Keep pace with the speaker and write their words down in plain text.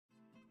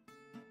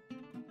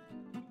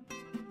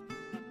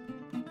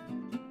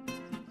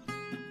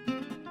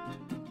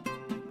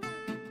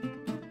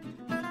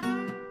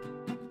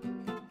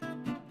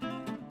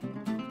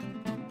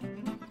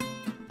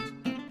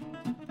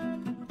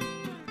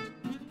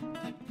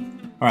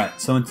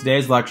Alright, so in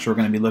today's lecture we're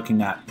going to be looking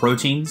at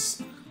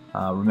proteins.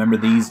 Remember,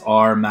 these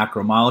are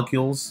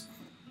macromolecules,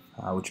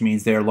 which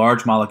means they are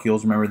large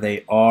molecules. Remember,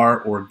 they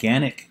are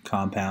organic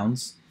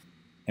compounds.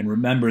 And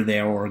remember, they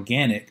are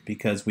organic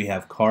because we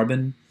have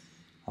carbon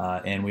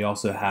and we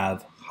also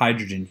have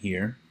hydrogen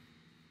here.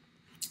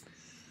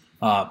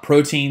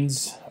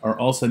 Proteins are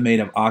also made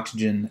of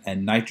oxygen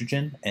and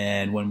nitrogen,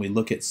 and when we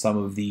look at some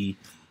of the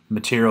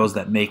materials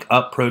that make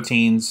up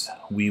proteins,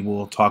 we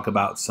will talk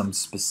about some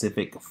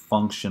specific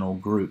functional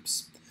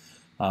groups.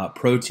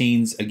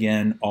 Proteins,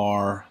 again,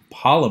 are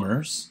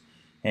polymers,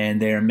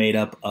 and they are made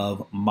up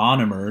of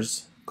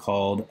monomers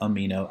called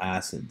amino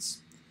acids.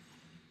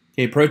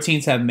 Okay,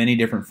 proteins have many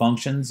different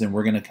functions, and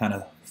we're going to kind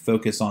of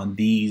focus on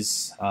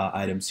these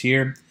items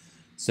here.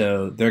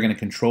 So they're going to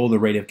control the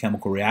rate of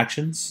chemical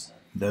reactions.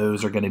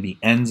 Those are going to be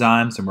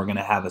enzymes, and we're going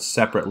to have a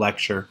separate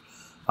lecture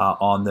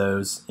on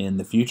those in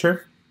the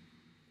future.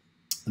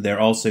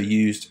 They're also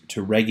used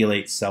to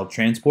regulate cell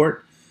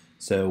transport.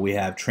 So we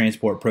have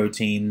transport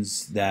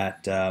proteins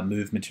that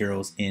move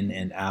materials in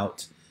and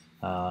out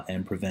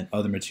and prevent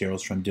other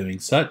materials from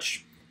doing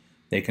such.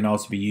 They can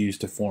also be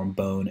used to form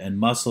bone and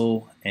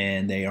muscle,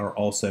 and they are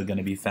also going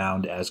to be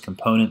found as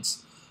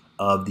components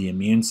of the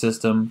immune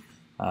system.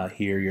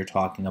 Here you're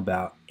talking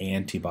about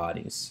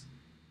antibodies.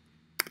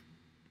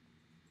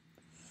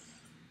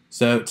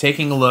 So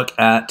taking a look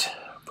at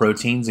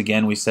proteins,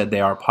 again, we said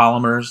they are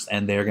polymers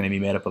and they're going to be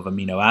made up of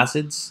amino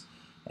acids,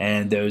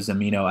 and those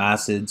amino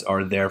acids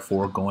are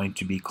therefore going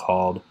to be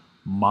called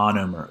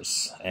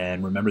monomers.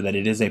 And remember that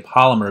it is a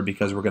polymer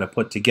because we're going to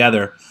put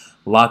together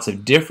lots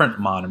of different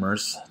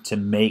monomers to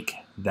make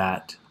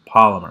that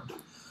polymer.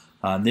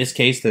 In this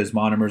case, those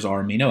monomers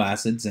are amino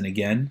acids, and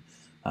again,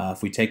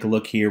 if we take a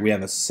look here, we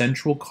have a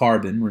central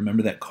carbon.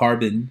 Remember that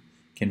carbon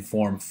can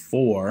form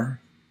 4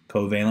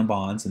 covalent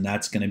bonds, and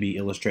that's going to be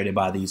illustrated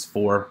by these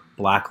 4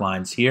 black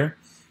lines here.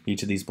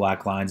 Each of these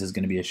black lines is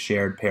going to be a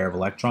shared pair of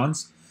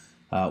electrons.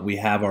 We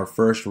have our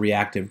first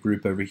reactive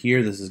group over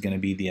here. This is going to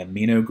be the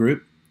amino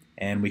group,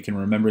 and we can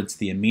remember it's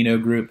the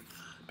amino group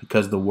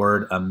because the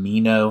word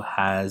amino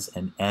has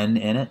an N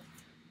in it,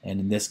 and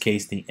in this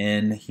case the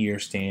N here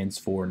stands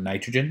for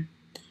nitrogen.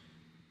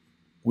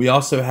 We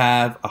also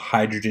have a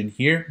hydrogen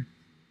here,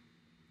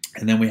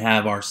 and then we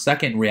have our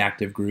second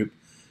reactive group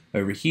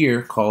over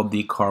here called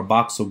the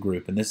carboxyl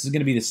group, and this is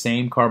going to be the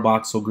same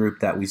carboxyl group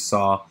that we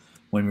saw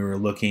when we were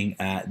looking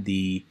at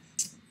the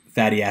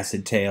fatty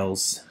acid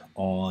tails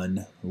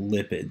on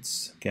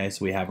lipids. Okay,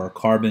 so we have our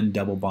carbon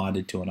double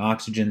bonded to an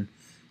oxygen,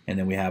 and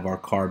then we have our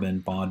carbon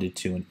bonded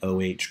to an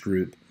OH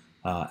group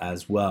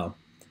as well.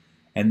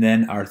 And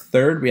then our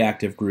third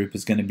reactive group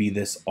is going to be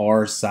this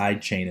R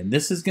side chain, and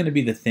this is going to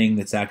be the thing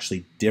that's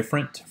actually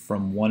different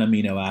from one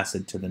amino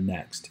acid to the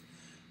next.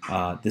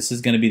 This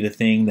is going to be the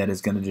thing that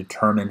is going to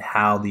determine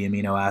how the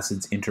amino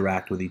acids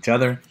interact with each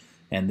other,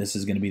 and this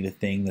is going to be the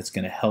thing that's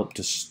going to help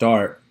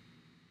to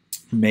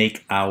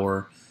make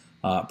our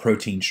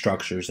protein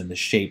structures and the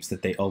shapes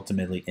that they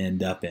ultimately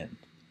end up in.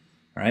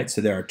 All right,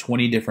 so there are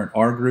 20 different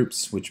R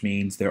groups, which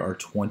means there are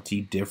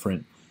 20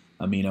 different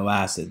amino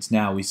acids.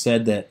 Now, we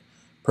said that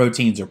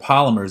proteins are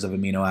polymers of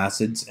amino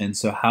acids, and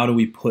so how do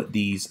we put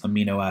these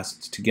amino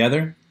acids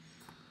together?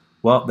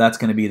 Well, that's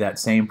going to be that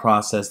same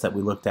process that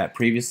we looked at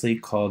previously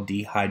called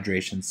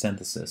dehydration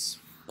synthesis.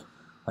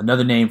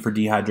 Another name for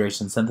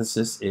dehydration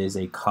synthesis is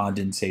a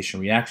condensation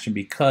reaction,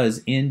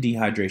 because in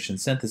dehydration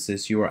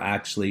synthesis you are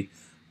actually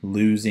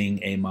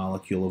losing a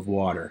molecule of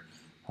water.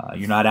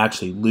 You're not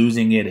actually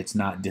losing it, it's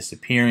not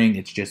disappearing,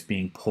 it's just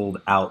being pulled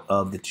out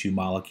of the 2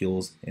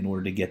 molecules in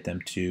order to get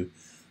them to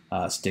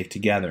stick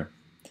together.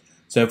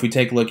 So if we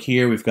take a look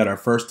here, we've got our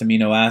first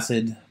amino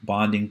acid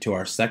bonding to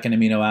our second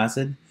amino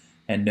acid.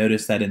 And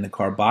notice that in the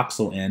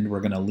carboxyl end,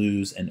 we're going to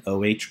lose an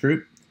OH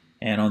group,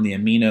 and on the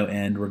amino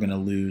end, we're going to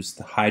lose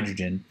the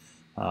hydrogen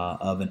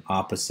of an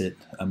opposite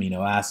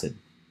amino acid.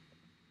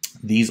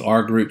 These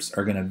R groups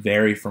are going to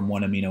vary from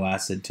one amino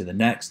acid to the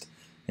next,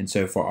 and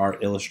so for our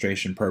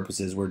illustration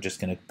purposes, we're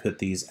just going to put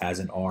these as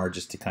an R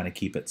just to kind of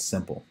keep it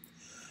simple.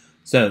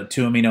 So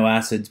 2 amino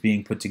acids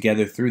being put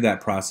together through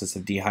that process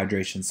of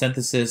dehydration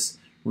synthesis,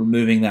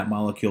 removing that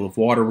molecule of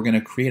water, we're going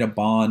to create a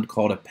bond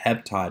called a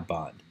peptide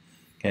bond.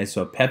 Okay,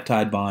 so a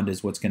peptide bond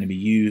is what's going to be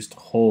used to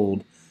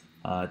hold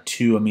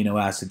 2 amino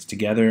acids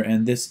together,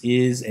 and this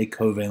is a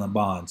covalent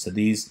bond. So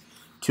these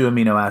 2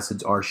 amino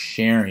acids are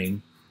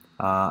sharing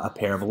a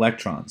pair of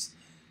electrons.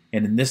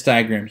 And in this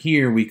diagram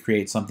here, we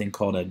create something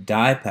called a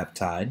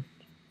dipeptide.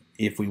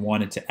 If we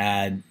wanted to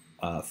add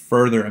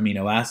further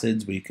amino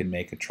acids, we could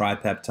make a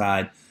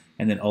tripeptide,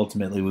 and then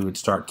ultimately we would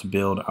start to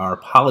build our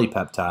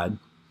polypeptide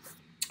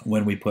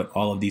when we put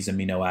all of these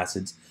amino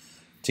acids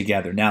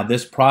together. Now,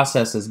 this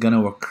process is going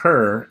to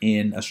occur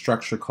in a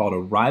structure called a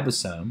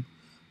ribosome.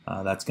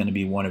 That's going to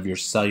be one of your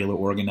cellular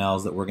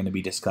organelles that we're going to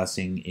be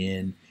discussing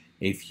in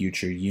a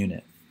future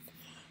unit.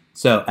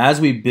 So as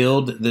we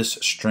build this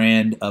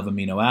strand of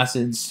amino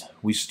acids,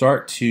 we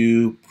start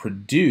to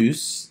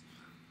produce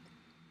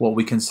what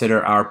we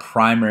consider our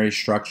primary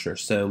structure.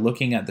 So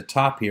looking at the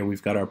top here,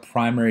 we've got our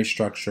primary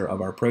structure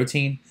of our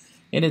protein,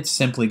 And it's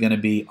simply going to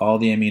be all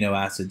the amino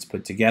acids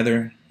put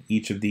together.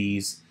 Each of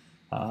these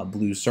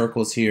blue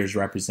circles here is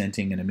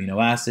representing an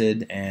amino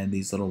acid, and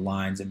these little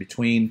lines in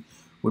between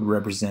would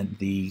represent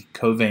the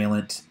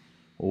covalent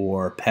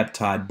or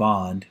peptide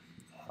bond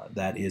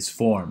that is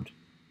formed.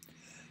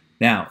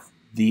 Now,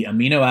 the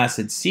amino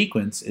acid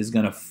sequence is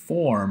going to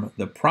form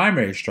the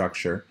primary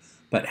structure,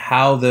 but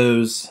how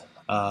those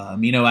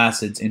amino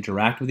acids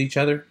interact with each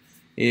other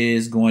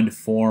is going to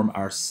form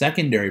our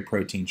secondary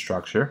protein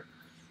structure,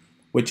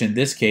 which in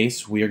this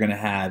case we are going to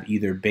have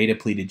either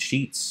beta-pleated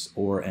sheets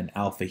or an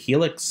alpha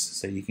helix.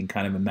 So you can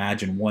kind of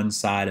imagine one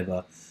side of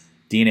a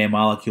DNA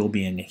molecule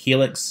being a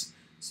helix.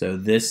 So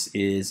this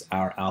is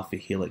our alpha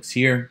helix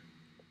here.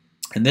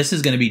 And this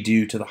is going to be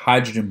due to the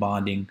hydrogen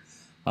bonding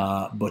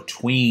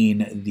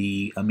between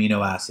the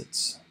amino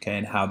acids, okay,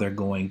 and how they're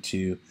going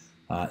to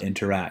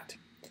interact.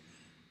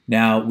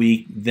 Now,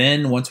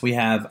 once we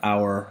have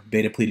our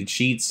beta-pleated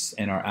sheets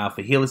and our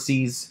alpha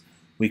helices,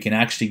 we can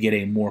actually get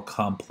a more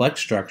complex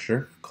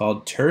structure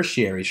called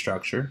tertiary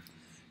structure.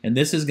 And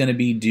this is going to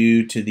be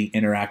due to the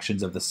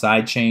interactions of the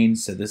side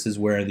chains. So this is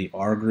where the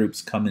R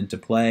groups come into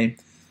play.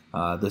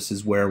 This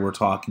is where we're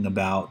talking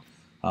about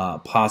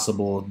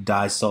possible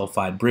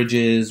disulfide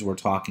bridges. We're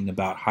talking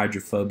about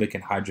hydrophobic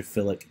and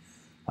hydrophilic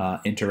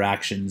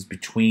interactions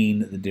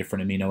between the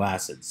different amino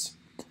acids.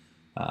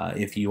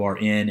 If you are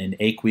in an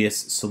aqueous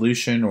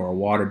solution or a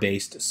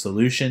water-based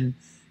solution,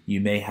 you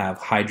may have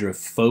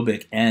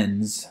hydrophobic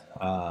ends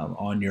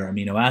on your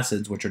amino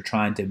acids, which are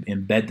trying to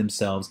embed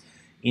themselves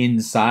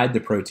inside the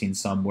protein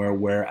somewhere,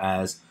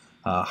 whereas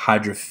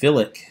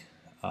hydrophilic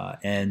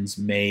ends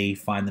may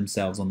find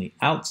themselves on the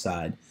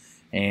outside.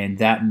 And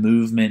that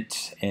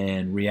movement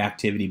and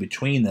reactivity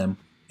between them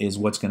is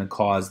what's going to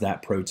cause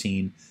that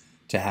protein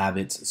to have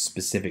its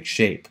specific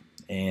shape.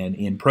 And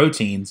in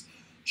proteins,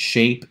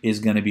 shape is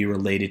going to be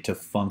related to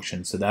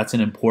function. So that's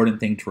an important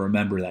thing to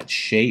remember, that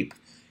shape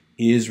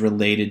is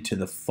related to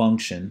the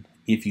function.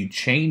 If you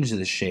change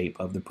the shape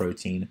of the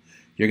protein,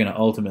 you're going to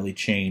ultimately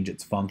change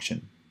its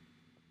function.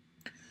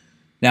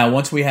 Now,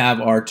 once we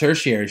have our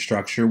tertiary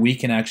structure, we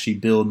can actually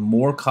build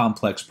more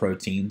complex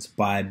proteins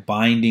by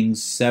binding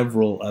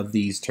several of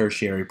these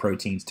tertiary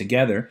proteins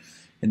together.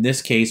 In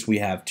this case, we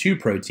have 2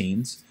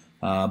 proteins,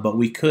 but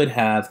we could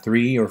have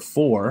 3 or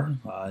 4.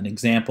 An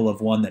example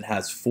of one that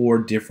has 4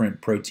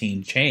 different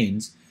protein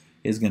chains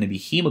is going to be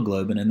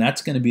hemoglobin, and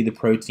that's going to be the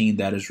protein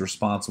that is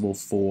responsible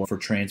for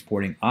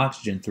transporting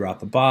oxygen throughout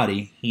the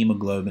body.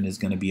 Hemoglobin is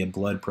going to be a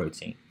blood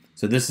protein.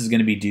 So this is going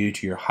to be due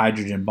to your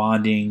hydrogen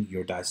bonding,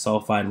 your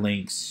disulfide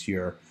links,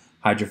 your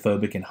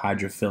hydrophobic and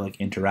hydrophilic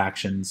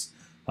interactions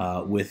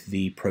with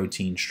the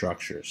protein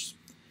structures.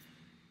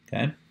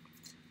 Okay.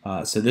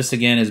 So this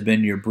again has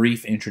been your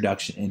brief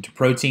introduction into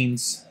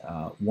proteins.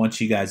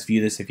 Once you guys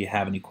view this, if you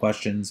have any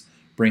questions,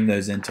 bring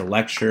those into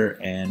lecture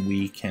and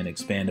we can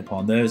expand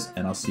upon those,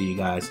 and I'll see you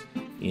guys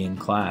in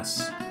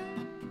class.